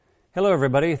Hello,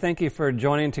 everybody. Thank you for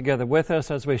joining together with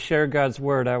us as we share God's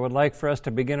Word. I would like for us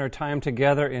to begin our time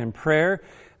together in prayer.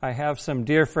 I have some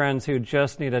dear friends who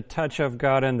just need a touch of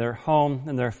God in their home,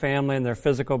 in their family, in their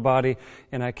physical body,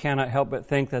 and I cannot help but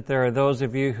think that there are those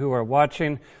of you who are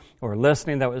watching or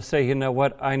listening that would say, you know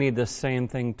what, I need the same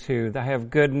thing too. I have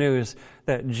good news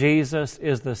that Jesus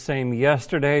is the same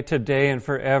yesterday, today, and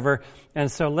forever.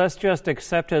 And so let's just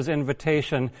accept His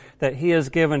invitation that He has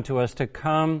given to us to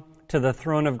come to the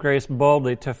throne of grace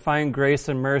boldly, to find grace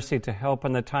and mercy to help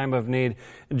in the time of need.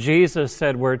 Jesus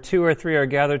said, where two or three are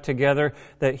gathered together,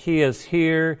 that He is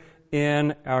here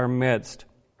in our midst.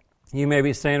 You may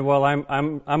be saying, well,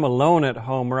 I'm alone at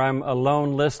home, or I'm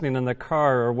alone listening in the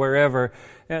car, or wherever.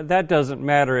 That doesn't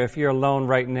matter if you're alone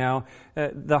right now.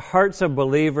 The hearts of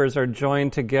believers are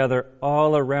joined together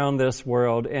all around this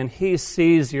world, and He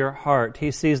sees your heart.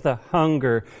 He sees the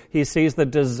hunger. He sees the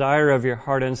desire of your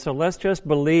heart. And so let's just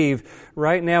believe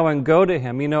right now and go to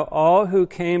Him. You know, all who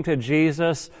came to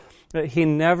Jesus, He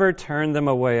never turned them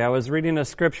away. I was reading a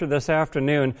scripture this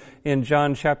afternoon in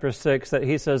John chapter 6 that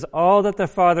He says, all that the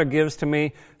Father gives to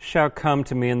me shall come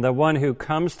to me, and the one who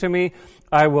comes to me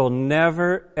I will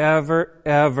never, ever,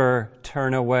 ever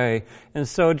turn away. And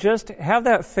so just have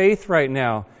that faith right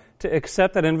now to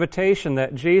accept that invitation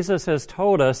that Jesus has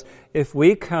told us if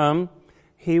we come,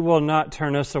 He will not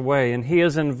turn us away. And He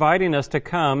is inviting us to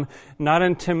come, not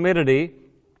in timidity.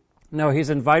 No, He's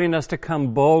inviting us to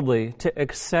come boldly, to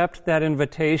accept that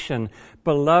invitation.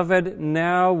 Beloved,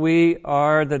 now we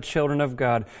are the children of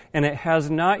God, and it has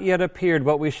not yet appeared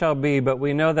what we shall be, but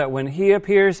we know that when He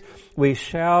appears, we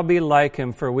shall be like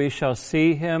Him, for we shall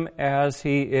see Him as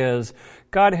He is.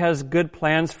 God has good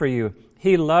plans for you.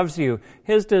 He loves you.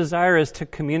 His desire is to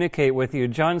communicate with you.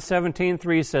 John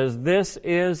 17:3 says, this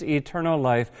is eternal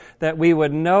life, that we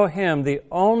would know Him, the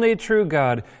only true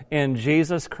God, and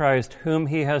Jesus Christ, whom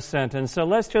He has sent. And so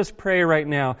let's just pray right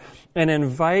now and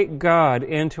invite God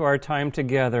into our time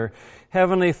together.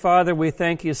 Heavenly Father, we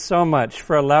thank You so much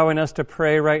for allowing us to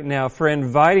pray right now, for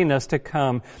inviting us to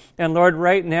come. And Lord,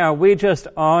 right now, we just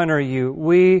honor You.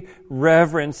 We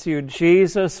reverence You.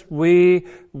 Jesus, we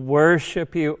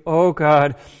worship You. Oh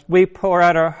God, we pour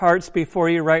out our hearts before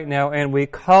You right now, and we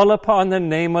call upon the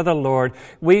name of the Lord.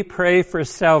 We pray for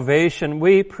salvation.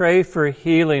 We pray for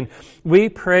healing. We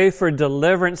pray for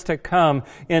deliverance to come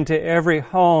into every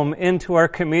home, into our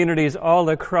communities all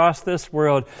across this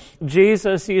world.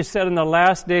 Jesus, You said in the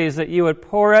last days that You would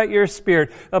pour out Your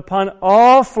Spirit upon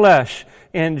all flesh.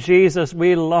 And Jesus,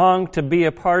 we long to be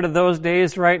a part of those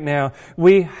days right now.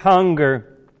 We hunger.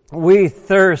 We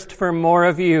thirst for more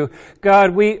of You.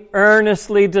 God, we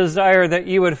earnestly desire that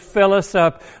You would fill us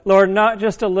up. Lord, not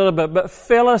just a little bit, but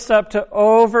fill us up to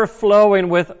overflowing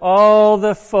with all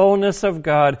the fullness of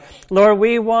God. Lord,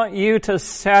 we want You to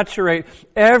saturate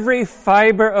every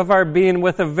fiber of our being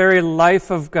with the very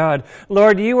life of God.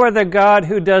 Lord, You are the God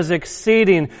who does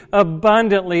exceeding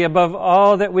abundantly above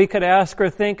all that we could ask or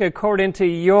think, according to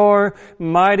Your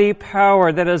mighty power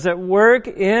that is at work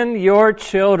in Your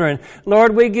children.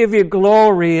 Lord, we give You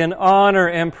glory and honor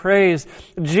and praise.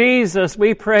 Jesus,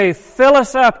 we pray, fill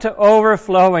us up to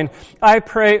overflowing. I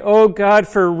pray, oh God,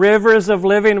 for rivers of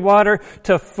living water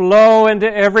to flow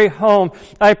into every home.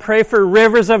 I pray for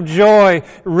rivers of joy,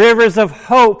 rivers of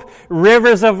hope,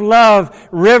 rivers of love,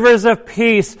 rivers of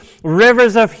peace,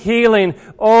 rivers of healing.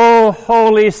 Oh,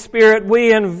 Holy Spirit,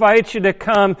 we invite You to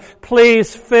come.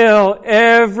 Please fill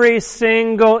every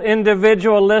single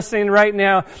individual listening right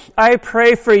now. I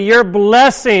pray for Your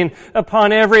blessing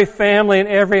upon every family and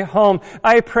every home.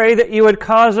 I pray that You would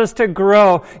cause us to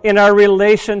grow in our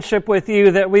relationship with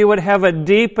You, that we would have a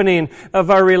deepening of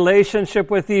our relationship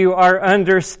with You, our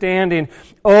understanding.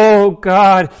 Oh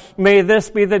God, may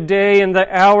this be the day and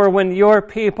the hour when Your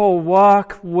people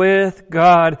walk with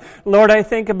God. Lord, I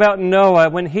think about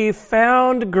Noah when he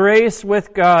found grace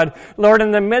with God. Lord,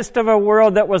 in the midst of a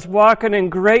world that was walking in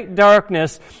great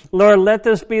darkness, Lord, let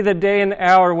this be the day and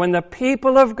hour when the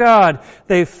people of God,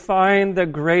 they find the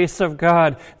grace of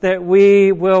God, that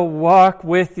we will walk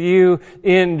with You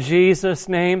in Jesus'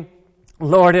 name.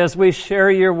 Lord, as we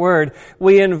share Your word,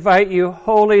 we invite You,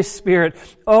 Holy Spirit,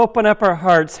 open up our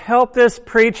hearts. Help this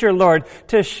preacher, Lord,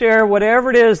 to share whatever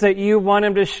it is that You want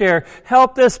him to share.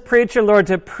 Help this preacher, Lord,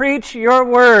 to preach Your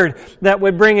word that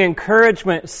would bring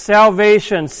encouragement,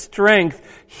 salvation, strength,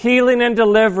 healing, and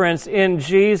deliverance in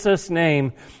Jesus'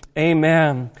 name.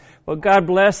 Amen. Well, God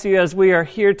bless you as we are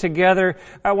here together.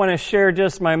 I want to share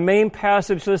just my main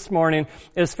passage this morning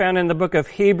is found in the book of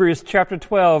Hebrews chapter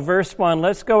 12, verse 1.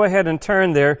 Let's go ahead and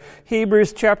turn there.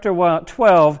 Hebrews chapter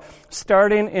 12,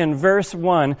 starting in verse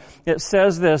 1. It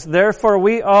says this, "Therefore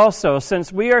we also,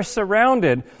 since we are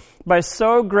surrounded by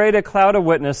so great a cloud of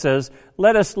witnesses,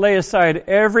 let us lay aside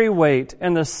every weight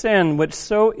and the sin which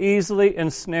so easily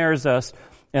ensnares us,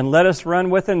 and let us run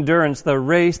with endurance the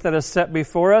race that is set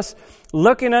before us,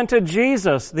 looking unto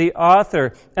Jesus, the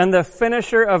author and the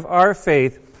finisher of our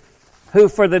faith, who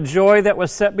for the joy that was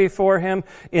set before him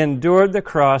endured the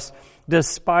cross,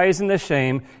 despising the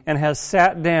shame, and has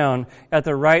sat down at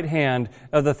the right hand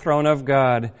of the throne of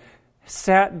God."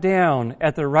 Sat down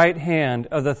at the right hand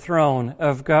of the throne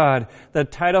of God. The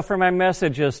title for my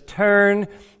message is Turn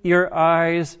Your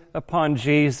Eyes Upon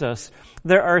Jesus.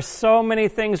 There are so many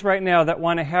things right now that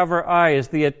want to have our eyes,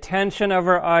 the attention of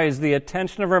our eyes, the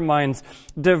attention of our minds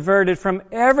diverted from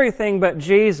everything but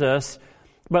Jesus.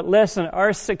 But listen,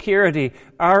 our security,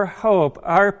 our hope,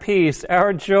 our peace,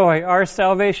 our joy, our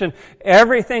salvation,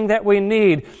 everything that we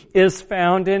need is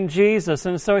found in Jesus.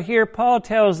 And so here Paul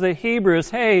tells the Hebrews,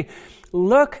 hey,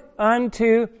 look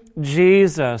unto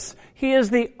Jesus. He is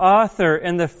the author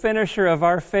and the finisher of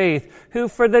our faith, who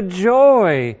for the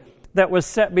joy that was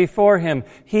set before him,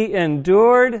 he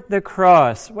endured the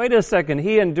cross. Wait a second.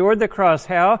 He endured the cross.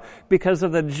 How? Because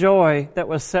of the joy that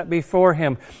was set before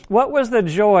him. What was the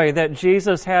joy that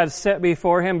Jesus had set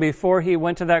before him before he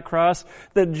went to that cross?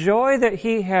 The joy that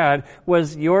he had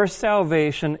was your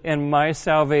salvation and my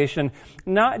salvation.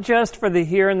 Not just for the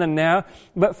here and the now,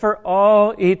 but for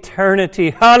all eternity.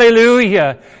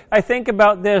 Hallelujah! I think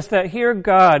about this, that here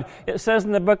God, it says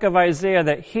in the book of Isaiah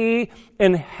that he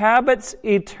inhabits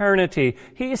eternity.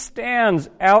 He stands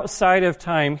outside of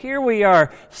time. Here we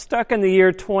are, stuck in the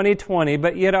year 2020,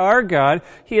 but yet our God,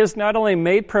 he has not only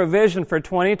made provision for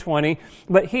 2020,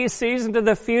 but he sees into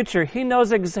the future. He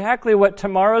knows exactly what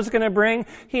tomorrow is going to bring.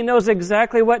 He knows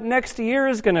exactly what next year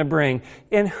is going to bring.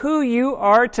 And who you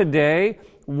are today,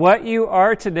 what you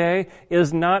are today,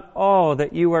 is not all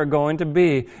that you are going to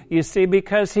be. You see,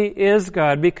 because he is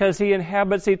God, because he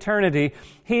inhabits eternity,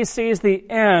 he sees the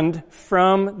end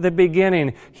from the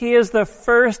beginning. He is the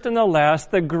first and the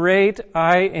last, the great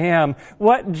I am.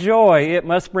 What joy it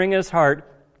must bring his heart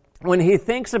when he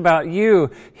thinks about you,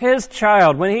 his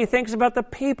child, when he thinks about the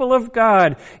people of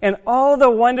God and all the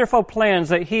wonderful plans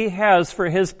that he has for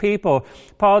his people.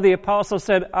 Paul the Apostle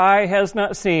said, "Eye has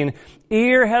not seen,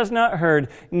 ear has not heard,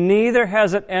 neither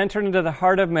has it entered into the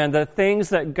heart of man the things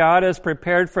that God has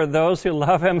prepared for those who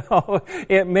love him." Oh,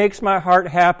 it makes my heart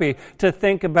happy to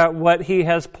think about what he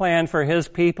has planned for his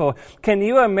people. Can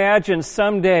you imagine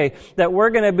someday that we're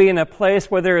going to be in a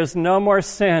place where there is no more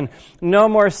sin, no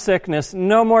more sickness,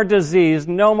 no more disease,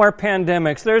 no more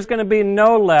pandemics. There's going to be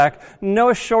no lack,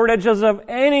 no shortages of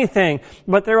anything,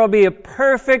 but there will be a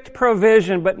perfect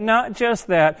provision. But not just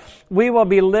that, we will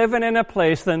be living in a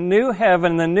place, the new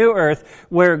heaven, the new earth,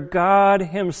 where God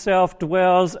himself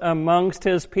dwells amongst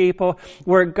his people,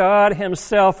 where God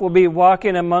himself will be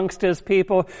walking amongst his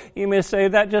people. You may say,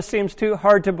 that just seems too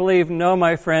hard to believe. No,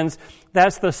 my friends.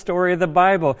 That's the story of the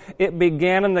Bible. It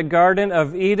began in the Garden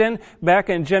of Eden back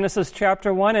in Genesis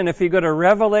chapter 1. And if you go to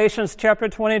Revelations chapter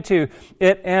 22,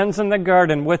 it ends in the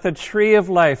garden with a tree of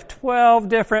life, 12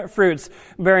 different fruits,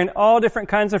 bearing all different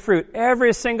kinds of fruit.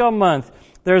 Every single month,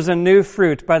 there's a new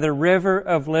fruit by the river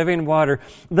of living water.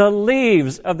 The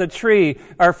leaves of the tree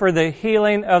are for the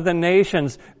healing of the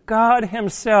nations. God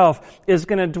himself is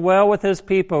going to dwell with his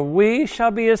people. We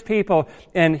shall be his people,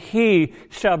 and he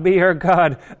shall be our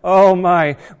God. Oh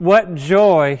my, what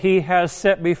joy he has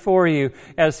set before you.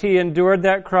 As he endured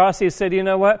that cross, he said, you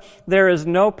know what? There is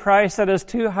no price that is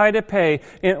too high to pay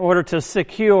in order to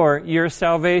secure your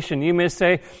salvation. You may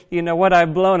say, you know what?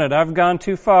 I've blown it. I've gone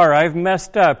too far. I've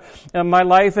messed up. My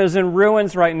life is in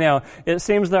ruins right now. It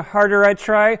seems the harder I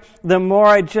try, the more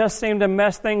I just seem to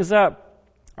mess things up.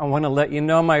 I want to let you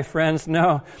know, my friends,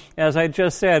 no, as I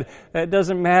just said, it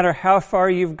doesn't matter how far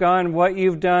you've gone, what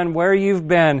you've done, where you've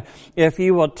been. If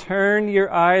you will turn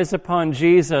your eyes upon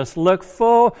Jesus, look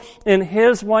full in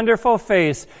his wonderful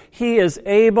face, he is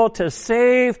able to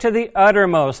save to the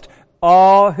uttermost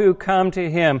all who come to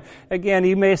him. Again,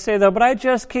 you may say, though, but I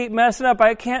just keep messing up.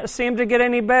 I can't seem to get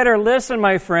any better. Listen,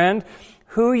 my friend,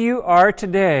 Who you are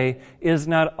today is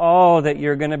not all that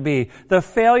you're going to be. The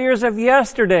failures of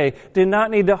yesterday do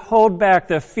not need to hold back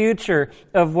the future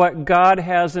of what God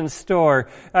has in store.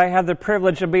 I have the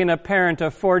privilege of being a parent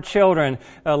of 4 children,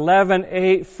 11,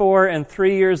 8, 4, and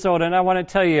 3 years old. And I want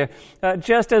to tell you,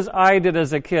 just as I did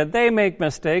as a kid, they make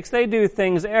mistakes. They do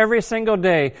things every single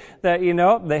day that,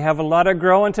 they have a lot of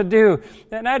growing to do.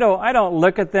 And I don't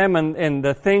look at them and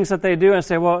the things that they do and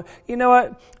say, well, you know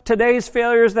what? Today's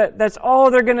failures, that's all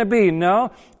they're going to be.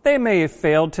 No, they may have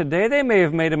failed today. They may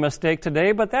have made a mistake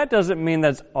today, but that doesn't mean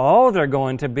that's all they're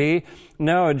going to be.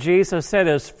 No, Jesus said,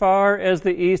 as far as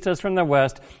the east is from the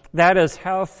west, that is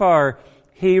how far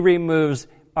He removes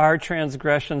our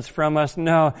transgressions from us.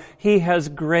 No, He has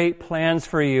great plans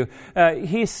for you.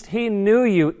 He knew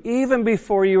you even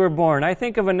before you were born. I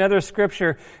think of another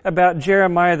scripture about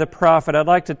Jeremiah the prophet. I'd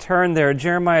like to turn there.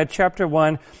 Jeremiah chapter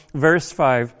 1, verse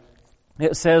 5.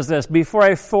 It says this, before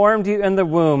I formed you in the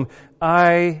womb,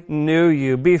 I knew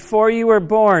you. Before you were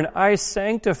born, I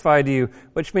sanctified you,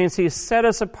 which means He set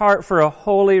us apart for a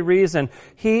holy reason.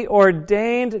 He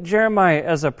ordained Jeremiah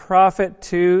as a prophet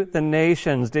to the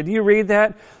nations. Did you read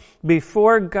that?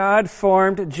 Before God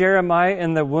formed Jeremiah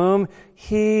in the womb,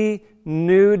 He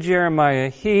knew Jeremiah.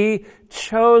 He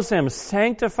chose him,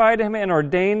 sanctified him, and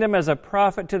ordained him as a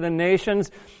prophet to the nations.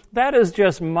 That is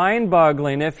just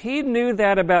mind-boggling. If He knew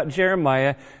that about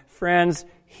Jeremiah, friends,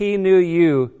 He knew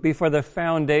you before the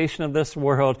foundation of this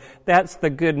world. That's the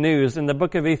good news. In the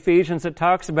book of Ephesians, it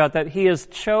talks about that He has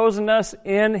chosen us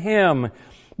in Him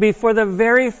before the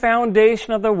very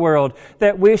foundation of the world,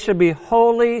 that we should be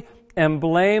holy and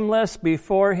blameless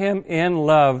before Him in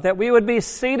love, that we would be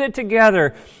seated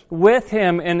together with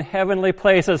Him in heavenly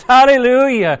places.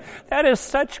 Hallelujah! That is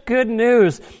such good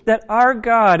news, that our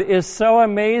God is so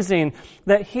amazing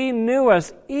that He knew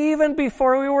us even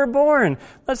before we were born.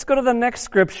 Let's go to the next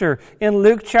scripture in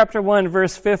Luke chapter 1,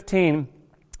 verse 15.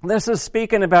 This is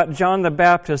speaking about John the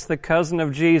Baptist, the cousin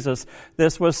of Jesus.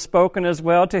 This was spoken as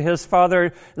well to his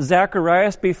father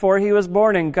Zacharias before he was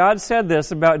born. And God said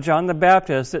this about John the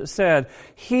Baptist. It said,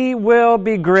 He will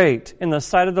be great in the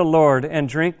sight of the Lord and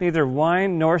drink neither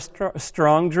wine nor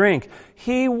strong drink.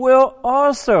 He will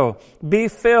also be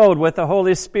filled with the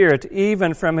Holy Spirit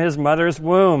even from his mother's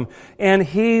womb. And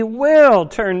he will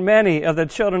turn many of the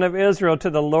children of Israel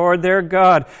to the Lord their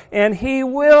God. And he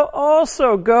will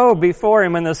also go before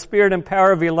him in the spirit and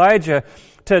power of Elijah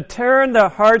to turn the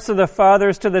hearts of the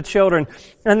fathers to the children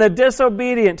and the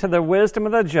disobedient to the wisdom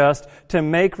of the just, to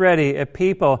make ready a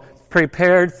people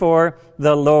prepared for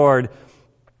the Lord.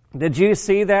 Did you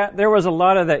see that? There was a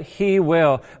lot of that He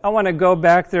will. I want to go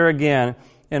back there again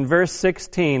in verse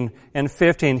 16 and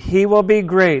 15. He will be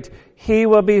great. He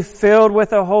will be filled with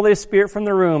the Holy Spirit from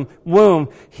the womb.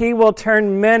 He will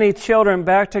turn many children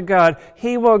back to God.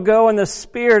 He will go in the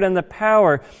spirit and the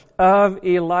power of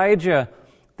Elijah.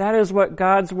 That is what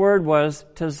God's word was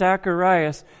to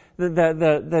Zacharias,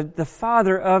 the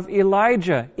father of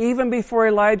Elijah, even before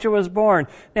Elijah was born.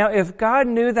 Now, if God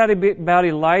knew that about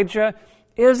Elijah,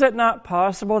 is it not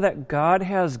possible that God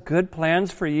has good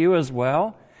plans for you as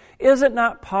well? Is it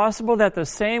not possible that the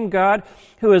same God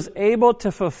who is able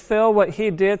to fulfill what He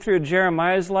did through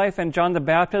Jeremiah's life and John the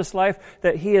Baptist's life,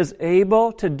 that He is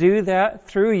able to do that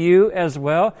through you as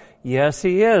well? Yes,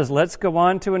 He is. Let's go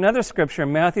on to another scripture,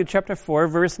 Matthew chapter 4,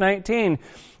 verse 19.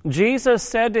 Jesus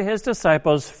said to His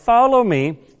disciples, "Follow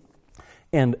me,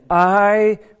 and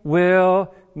I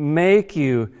will make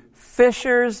you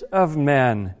fishers of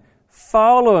men."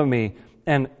 Follow me,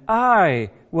 and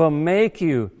I will make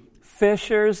you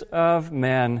fishers of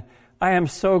men. I am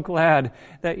so glad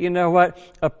that, you know what,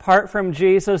 apart from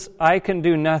Jesus, I can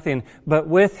do nothing, but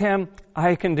with Him,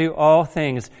 I can do all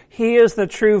things. He is the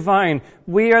true vine.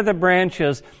 We are the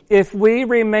branches. If we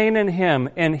remain in Him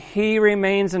and He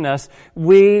remains in us,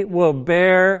 we will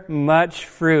bear much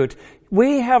fruit.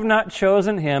 We have not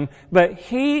chosen Him, but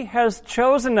He has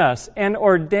chosen us and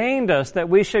ordained us that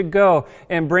we should go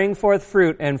and bring forth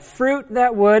fruit, and fruit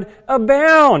that would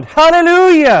abound.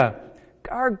 Hallelujah!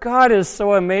 Our God is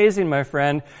so amazing, my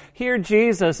friend. Here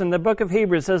Jesus in the book of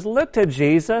Hebrews says, look to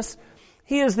Jesus.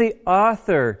 He is the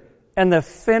author and the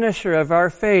finisher of our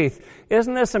faith.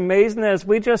 Isn't this amazing as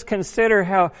we just consider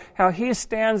how He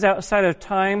stands outside of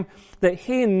time, that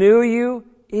He knew you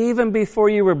even before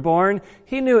you were born?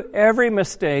 He knew every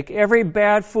mistake, every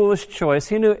bad, foolish choice.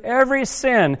 He knew every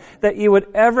sin that you would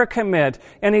ever commit.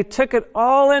 And He took it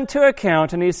all into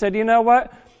account. And He said, you know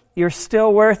what? You're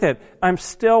still worth it. I'm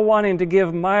still wanting to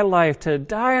give my life to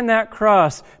die on that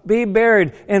cross, be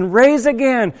buried, and raise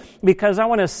again, because I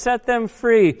want to set them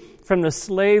free from the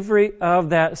slavery of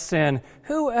that sin.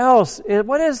 Who else?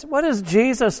 What is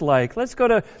Jesus like? Let's go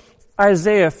to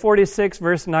Isaiah 46,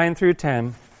 verse 9 through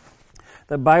 10.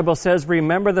 The Bible says,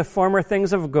 "Remember the former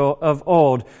things of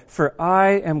old, for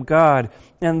I am God,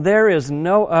 and there is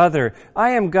no other.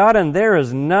 I am God, and there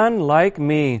is none like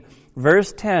me."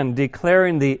 Verse 10,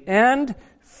 "Declaring the end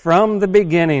from the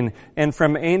beginning, and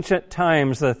from ancient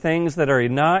times the things that are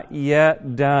not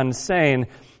yet done, saying,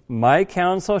 My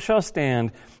counsel shall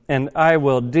stand, and I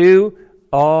will do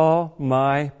all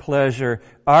my pleasure."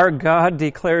 Our God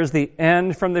declares the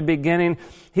end from the beginning.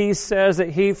 He says that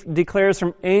He declares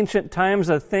from ancient times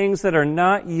the things that are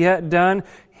not yet done.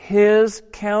 His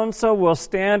counsel will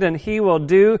stand, and He will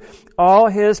do all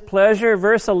His pleasure.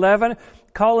 Verse 11,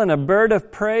 "Calling a bird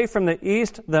of prey from the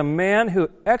east, the man who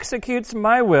executes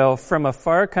my will from a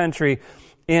far country.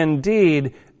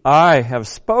 Indeed, I have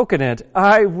spoken it.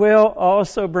 I will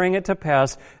also bring it to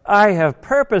pass. I have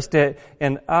purposed it,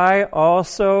 and I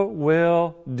also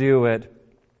will do it."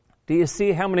 Do you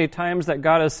see how many times that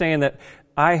God is saying that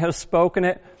I have spoken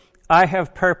it, I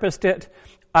have purposed it,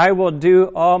 I will do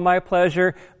all my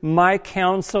pleasure, my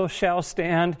counsel shall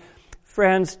stand?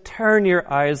 Friends, turn your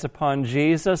eyes upon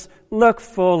Jesus. Look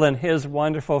full in His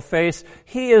wonderful face.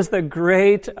 He is the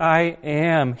great I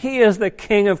am. He is the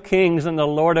King of kings and the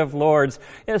Lord of lords.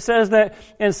 It says that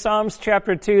in Psalms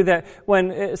chapter 2 that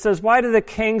when it says, "Why do the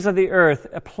kings of the earth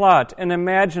plot and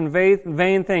imagine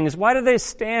vain things? Why do they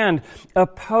stand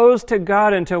opposed to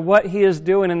God and to what He is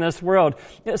doing in this world?"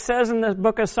 It says in the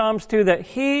book of Psalms 2 that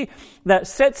He that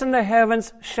sits in the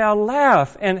heavens shall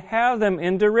laugh and have them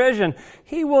in derision.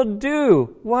 He will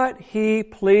do what He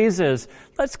pleases.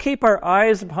 Let's keep our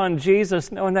eyes upon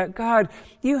Jesus, knowing that, God,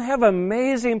 You have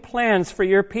amazing plans for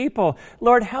Your people.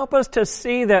 Lord, help us to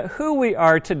see that who we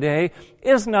are today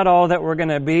is not all that we're going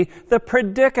to be. The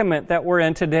predicament that we're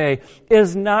in today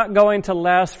is not going to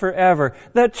last forever.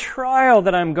 The trial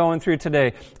that I'm going through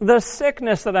today, the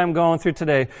sickness that I'm going through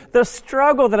today, the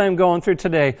struggle that I'm going through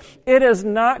today, it is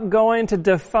not going to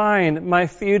define my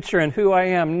future and who I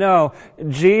am. No,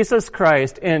 Jesus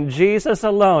Christ and Jesus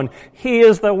alone, He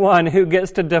is the one who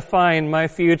gets to define my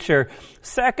future.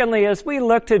 Secondly, as we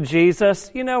look to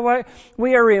Jesus, you know what?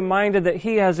 We are reminded that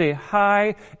He has a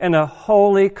high and a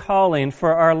holy calling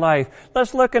for our life.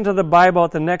 Let's look into the Bible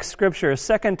at the next scripture,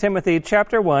 2 Timothy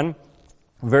chapter 1,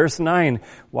 verse 9.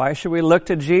 Why should we look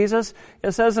to Jesus?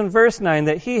 It says in verse 9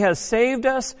 that He has saved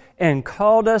us and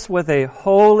called us with a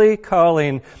holy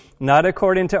calling, not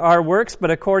according to our works, but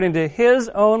according to His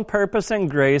own purpose and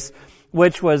grace,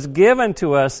 which was given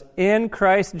to us in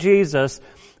Christ Jesus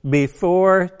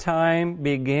before time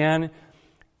began.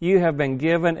 You have been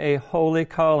given a holy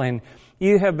calling.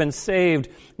 You have been saved,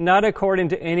 not according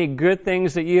to any good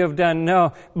things that you have done,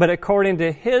 no, but according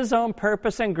to His own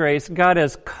purpose and grace. God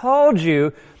has called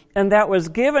you, and that was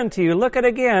given to you. Look at it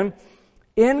again.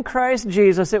 In Christ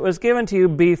Jesus, it was given to you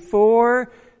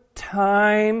before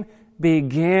time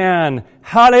began.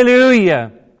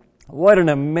 Hallelujah! What an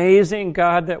amazing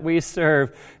God that we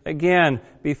serve. Again,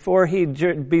 before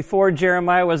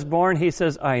Jeremiah was born, He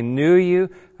says, "I knew you,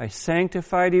 I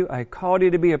sanctified you, I called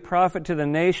you to be a prophet to the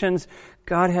nations."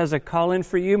 God has a calling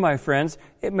for you, my friends.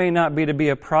 It may not be to be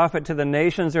a prophet to the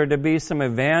nations or to be some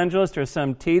evangelist or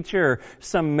some teacher or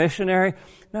some missionary.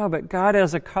 No, but God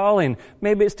has a calling.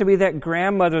 Maybe it's to be that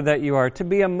grandmother that you are, to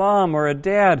be a mom or a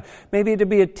dad, maybe to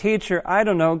be a teacher. I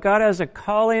don't know. God has a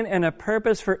calling and a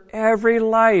purpose for every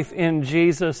life in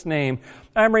Jesus' name.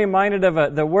 I'm reminded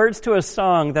of the words to a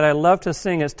song that I love to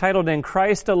sing. It's titled "In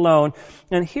Christ Alone."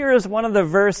 And here is one of the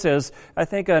verses. I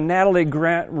think Natalie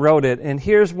Grant wrote it. And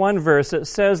here's one verse. It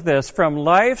says this: "From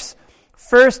life's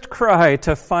first cry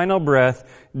to final breath,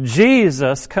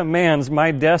 Jesus commands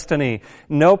my destiny.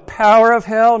 No power of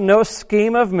hell, no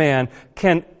scheme of man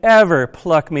can ever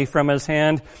pluck me from His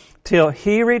hand. Till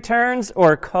He returns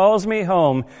or calls me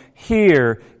home,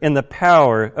 here in the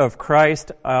power of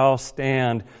Christ I'll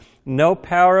stand." No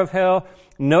power of hell,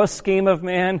 no scheme of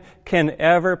man can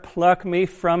ever pluck me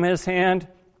from His hand.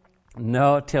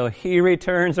 No, till He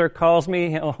returns or calls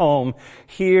me home.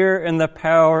 Here in the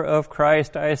power of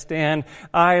Christ I stand.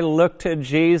 I look to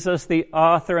Jesus, the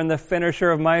author and the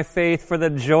finisher of my faith, for the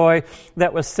joy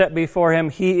that was set before Him.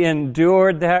 He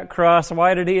endured that cross.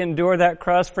 Why did He endure that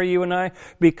cross for you and I?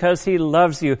 Because He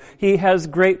loves you. He has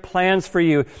great plans for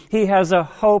you. He has a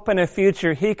hope and a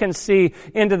future. He can see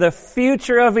into the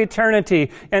future of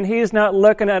eternity, and He's not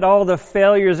looking at all the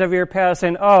failures of your past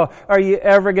saying, "Oh, are you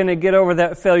ever going to get over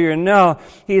that failure?" No,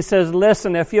 he says,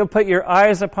 listen, if you'll put your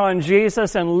eyes upon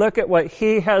Jesus and look at what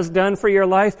he has done for your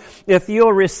life, if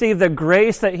you'll receive the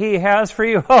grace that he has for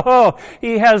you,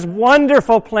 he has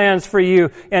wonderful plans for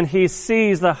you, and he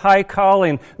sees the high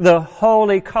calling, the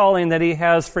holy calling that he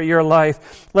has for your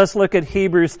life. Let's look at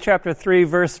Hebrews chapter 3,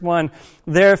 verse 1.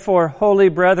 Therefore, holy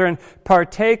brethren,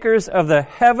 partakers of the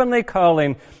heavenly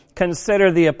calling,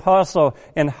 consider the apostle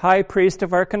and high priest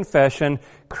of our confession,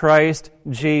 Christ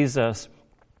Jesus.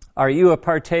 Are you a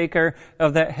partaker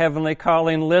of that heavenly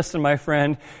calling? Listen, my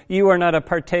friend, you are not a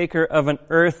partaker of an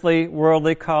earthly,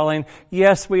 worldly calling.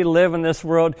 Yes, we live in this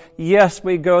world. Yes,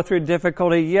 we go through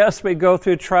difficulty. Yes, we go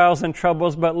through trials and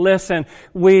troubles. But listen,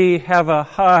 we have a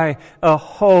high, a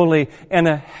holy, and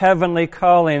a heavenly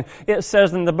calling. It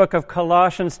says in the book of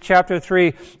Colossians chapter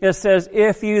 3, it says,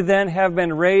 if you then have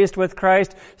been raised with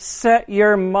Christ, set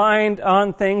your mind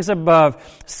on things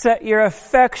above. Set your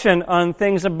affection on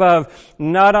things above,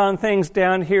 not on things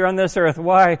down here on this earth.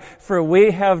 Why? For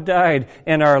we have died,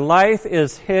 and our life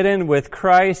is hidden with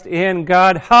Christ in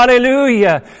God.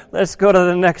 Hallelujah! Let's go to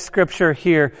the next scripture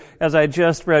here, as I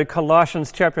just read,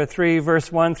 Colossians chapter 3,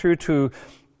 verse 1 through 2.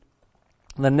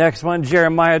 The next one,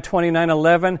 Jeremiah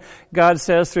 29:11. God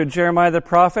says through Jeremiah the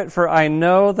prophet, for I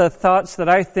know the thoughts that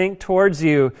I think towards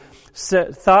you,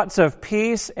 thoughts of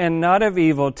peace and not of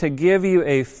evil, to give you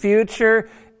a future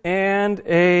and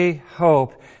a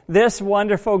hope. This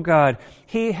wonderful God,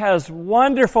 he has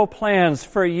wonderful plans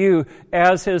for you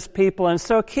as his people. And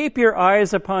so keep your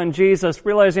eyes upon Jesus,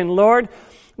 realizing, Lord,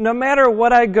 no matter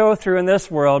what I go through in this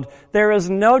world, there is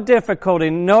no difficulty,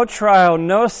 no trial,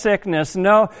 no sickness,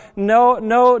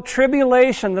 no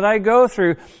tribulation that I go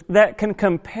through that can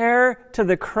compare to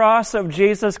the cross of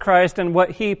Jesus Christ and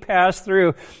what he passed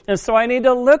through. And so I need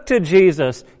to look to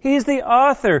Jesus. He's the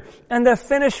author and the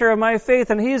finisher of my faith,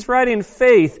 and he's writing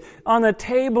faith on the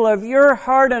table of your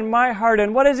heart and my heart.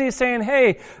 And what is he saying?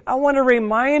 Hey, I want to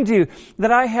remind you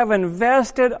that I have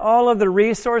invested all of the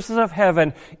resources of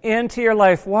heaven into your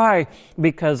life. Why?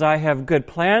 Because I have good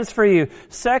plans for you.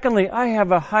 Secondly, I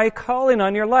have a high calling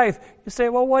on your life. You say,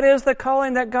 well, what is the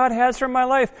calling that God has for my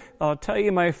life? I'll tell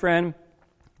you, my friend.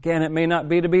 Again, it may not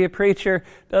be to be a preacher.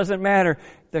 Doesn't matter.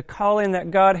 The calling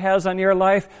that God has on your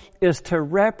life is to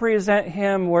represent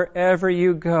him wherever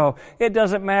you go. It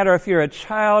doesn't matter if you're a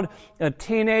child, a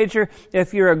teenager,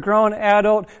 if you're a grown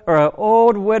adult, or an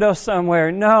old widow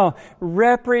somewhere. No,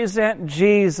 represent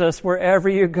Jesus wherever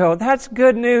you go. That's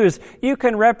good news. You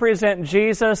can represent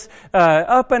Jesus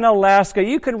up in Alaska.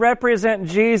 You can represent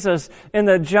Jesus in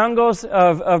the jungles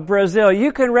of Brazil.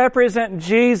 You can represent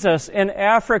Jesus in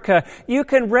Africa. You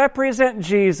can represent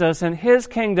Jesus in his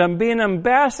kingdom, be an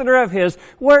ambassador of his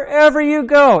wherever you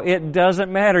go. It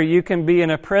doesn't matter. You can be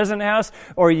in a prison house,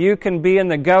 or you can be in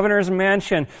the governor's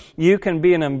mansion. You can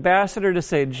be an ambassador to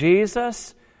say,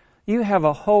 Jesus, you have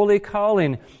a holy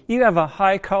calling. You have a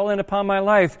high calling upon my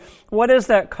life. What is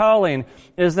that calling?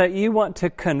 Is that you want to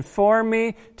conform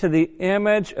me to the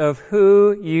image of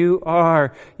who you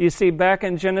are. You see, back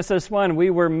in Genesis 1, we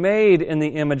were made in the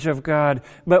image of God.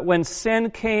 But when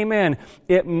sin came in,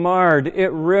 it marred, it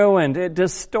ruined, it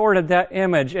distorted that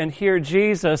image. And here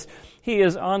Jesus, he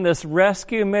is on this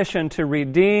rescue mission to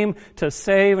redeem, to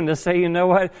save, and to say, you know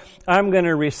what? I'm going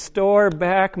to restore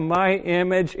back my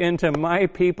image into my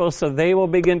people so they will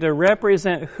begin to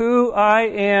represent who I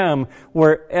am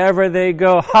wherever they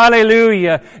go.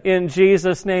 Hallelujah! In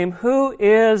Jesus' name. Who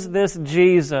is this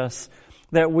Jesus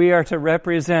that we are to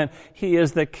represent? He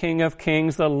is the King of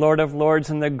Kings, the Lord of Lords,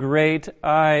 and the great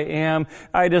I am.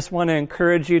 I just want to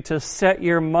encourage you to set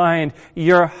your mind,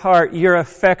 your heart, your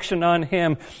affection on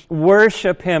him.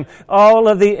 Worship him. All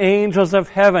of the angels of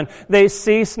heaven, they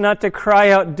cease not to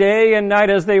cry out day and night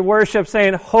as they worship,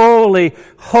 saying, holy,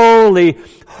 holy,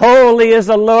 holy is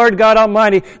the Lord God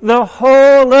Almighty. The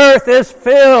whole earth is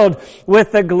filled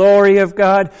with the glory of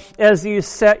God. As you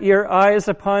set your eyes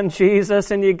upon Jesus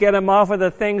and you get him off of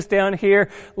the things down here,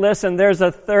 listen, there's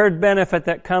a third benefit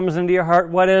that comes into your heart.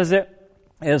 What is it?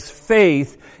 Is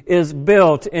faith is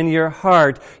built in your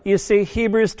heart. You see,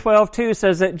 Hebrews 12:2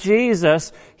 says that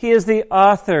Jesus, he is the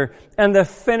author and the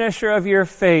finisher of your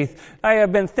faith. I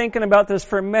have been thinking about this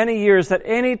for many years, that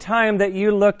any time that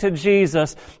you look to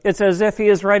Jesus, it's as if he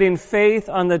is writing faith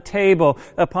on the table,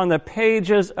 upon the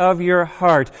pages of your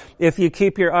heart. If you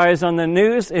keep your eyes on the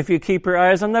news, if you keep your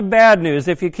eyes on the bad news,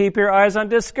 if you keep your eyes on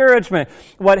discouragement,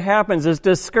 what happens is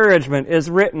discouragement is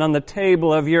written on the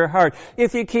table of your heart.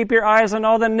 If you keep your eyes on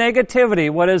all the negativity,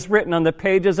 what is written on the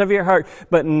pages of your heart?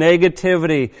 But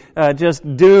negativity,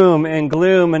 just doom and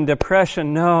gloom and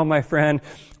depression. No, my friend,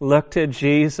 look to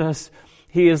Jesus.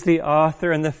 He is the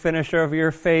author and the finisher of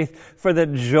your faith. For the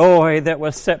joy that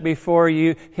was set before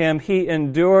him, he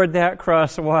endured that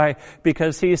cross. Why?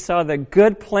 Because he saw the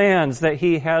good plans that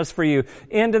he has for you.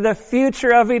 Into the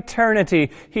future of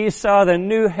eternity, he saw the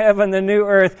new heaven, the new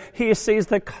earth. He sees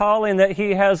the calling that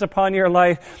he has upon your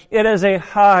life. It is a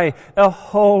high, a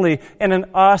holy, and an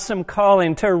awesome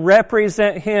calling to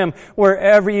represent him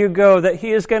wherever you go, that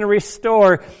he is going to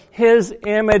restore his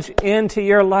image into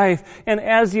your life. And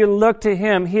as you look to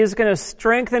him, he is going to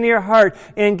strengthen your heart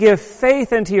and give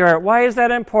faith into your heart. Why is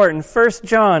that important? 1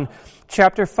 John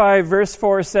chapter 5 verse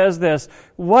 4 says this,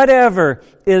 whatever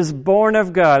is born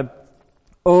of God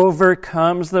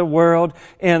overcomes the world,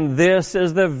 and this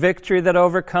is the victory that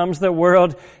overcomes the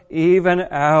world, even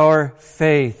our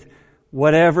faith.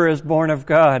 Whatever is born of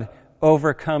God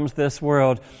overcomes this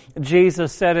world.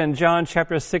 Jesus said in John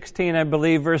chapter 16, I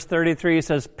believe, verse 33, he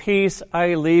says, peace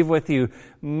I leave with you.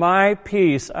 My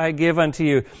peace I give unto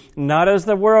you. Not as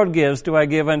the world gives do I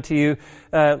give unto you.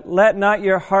 Let not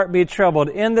your heart be troubled.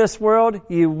 In this world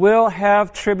you will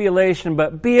have tribulation,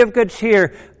 but be of good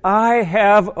cheer. I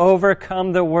have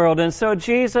overcome the world. And so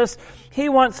Jesus, he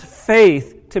wants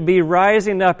faith to be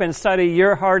rising up inside of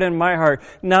your heart and my heart.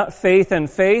 Not faith in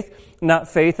faith, not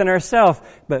faith in ourselves,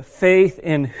 but faith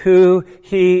in who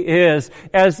he is.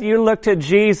 As you look to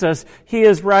Jesus, he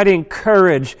is writing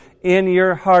courage in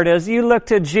your heart. As you look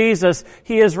to Jesus,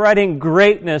 he is writing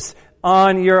greatness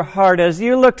on your heart. As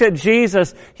you look to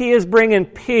Jesus, he is bringing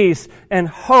peace and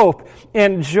hope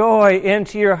and joy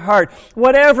into your heart.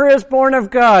 Whatever is born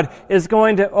of God is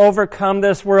going to overcome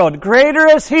this world. Greater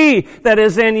is he that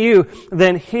is in you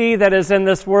than he that is in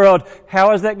this world.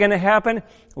 How is that going to happen?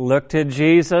 Look to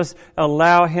Jesus.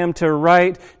 Allow him to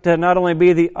write, to not only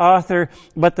be the author,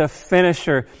 but the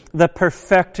finisher, the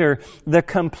perfecter, the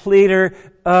completer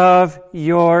of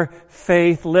your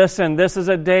faith. Listen, this is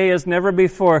a day as never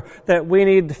before that we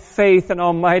need faith in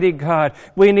Almighty God.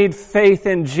 We need faith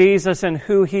in Jesus and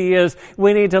who he is.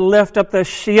 We need to lift up the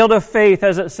shield of faith,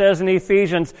 as it says in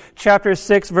Ephesians chapter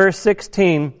 6, verse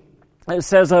 16. It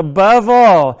says, above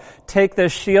all, take the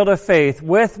shield of faith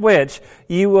with which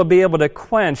you will be able to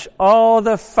quench all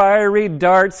the fiery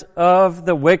darts of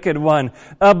the wicked one.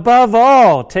 Above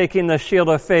all, taking the shield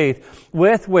of faith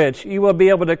with which you will be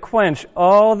able to quench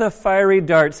all the fiery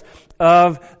darts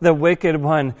of the wicked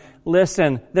one.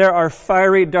 Listen, there are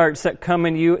fiery darts that come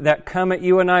at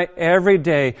you and I every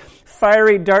day.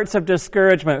 Fiery darts of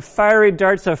discouragement, fiery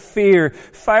darts of fear,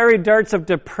 fiery darts of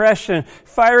depression,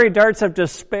 fiery darts of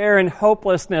despair and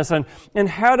hopelessness. And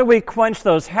how do we quench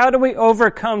those? How do we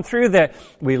overcome through that?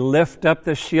 We lift up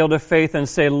the shield of faith and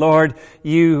say, Lord,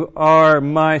 you are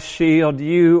my shield.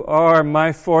 You are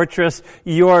my fortress.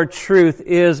 Your truth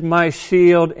is my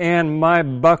shield and my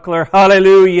buckler.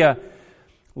 Hallelujah.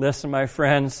 Listen, my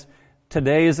friends,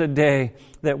 today is a day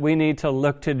that we need to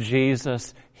look to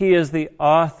Jesus. He is the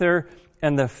author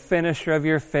and the finisher of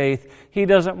your faith. He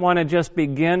doesn't want to just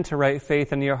begin to write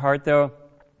faith in your heart, though.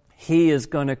 He is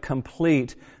going to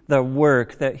complete the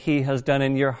work that he has done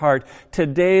in your heart.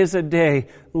 Today is a day.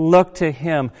 Look to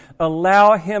him.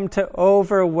 Allow him to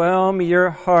overwhelm your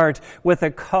heart with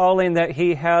a calling that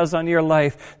he has on your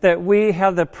life. That we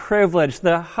have the privilege,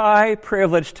 the high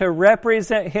privilege, to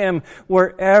represent him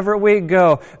wherever we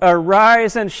go.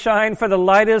 Arise and shine, for the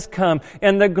light is come,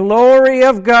 and the glory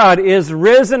of God is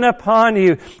risen upon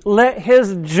you. Let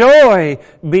his joy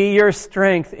be your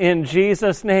strength in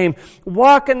Jesus' name.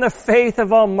 Walk in the faith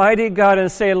of Almighty God and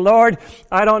say, Lord,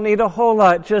 I don't need a whole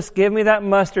lot. Just give me that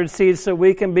mustard seed so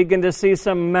we can begin to see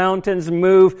some mountains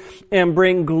move and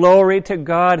bring glory to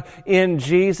God in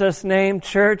Jesus' name.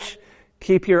 Church,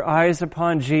 keep your eyes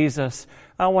upon Jesus.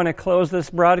 I want to close this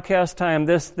broadcast time,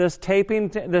 this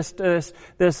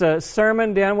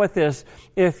sermon down with this.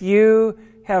 If you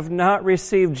have not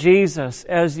received Jesus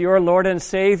as your Lord and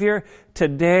Savior,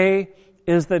 today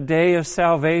is the day of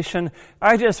salvation.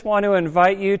 I just want to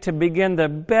invite you to begin the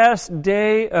best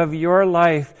day of your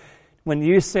life when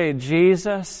you say,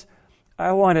 Jesus,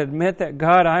 I want to admit that,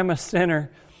 God, I'm a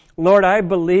sinner. Lord, I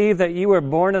believe that you were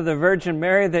born of the Virgin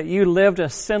Mary, that you lived a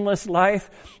sinless life.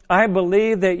 I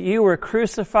believe that you were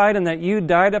crucified and that you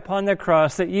died upon the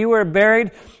cross, that you were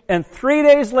buried, and 3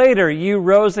 days later you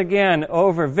rose again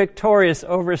victorious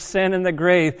over sin and the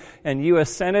grave, and you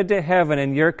ascended to heaven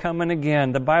and you're coming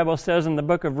again. The Bible says in the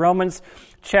book of Romans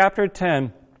chapter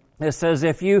 10, It says,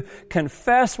 if you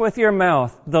confess with your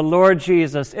mouth the Lord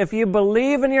Jesus, if you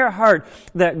believe in your heart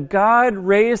that God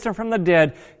raised him from the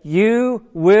dead, you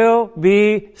will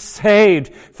be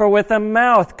saved. For with the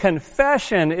mouth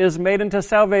confession is made unto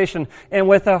salvation, and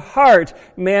with the heart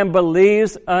man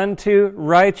believes unto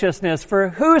righteousness. For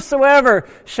whosoever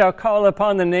shall call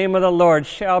upon the name of the Lord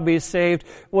shall be saved.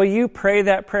 Will you pray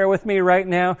that prayer with me right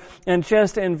now and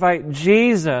just invite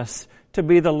Jesus to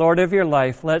be the Lord of your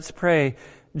life? Let's pray.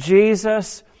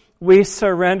 Jesus, we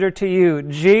surrender to you.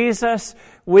 Jesus,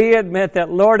 we admit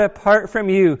that, Lord, apart from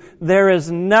you, there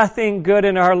is nothing good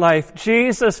in our life.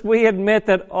 Jesus, we admit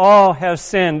that all have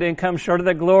sinned and come short of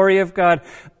the glory of God.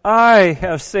 I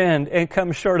have sinned and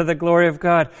come short of the glory of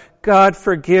God. God,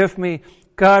 forgive me.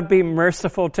 God, be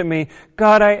merciful to me.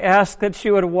 God, I ask that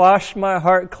you would wash my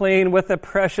heart clean with the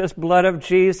precious blood of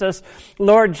Jesus.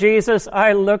 Lord Jesus,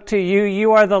 I look to you.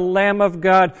 You are the Lamb of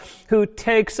God who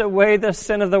takes away the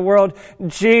sin of the world.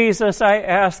 Jesus, I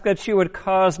ask that you would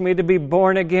cause me to be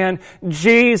born again.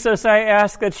 Jesus, I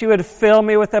ask that you would fill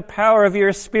me with the power of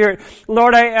your Spirit.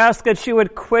 Lord, I ask that you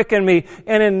would quicken me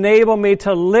and enable me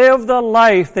to live the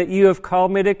life that you have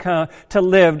called me to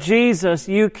live. Jesus,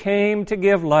 you came to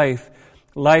give life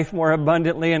more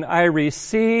abundantly, and I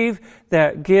receive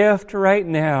that gift right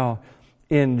now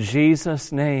in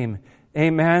Jesus' name.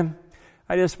 Amen.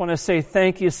 I just want to say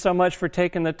thank you so much for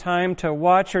taking the time to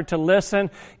watch or to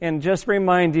listen, and just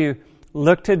remind you,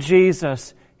 look to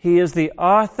Jesus. He is the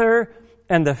author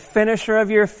and the finisher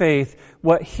of your faith.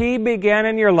 What He began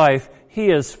in your life, He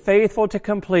is faithful to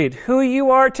complete. Who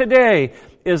you are today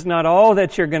is not all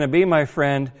that you're going to be, my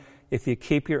friend, if you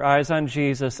keep your eyes on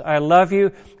Jesus. I love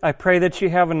you. I pray that you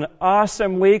have an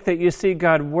awesome week, that you see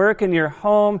God work in your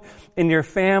home, in your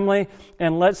family,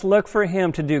 and let's look for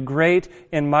Him to do great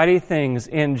and mighty things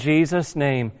in Jesus'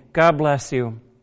 name. God bless you.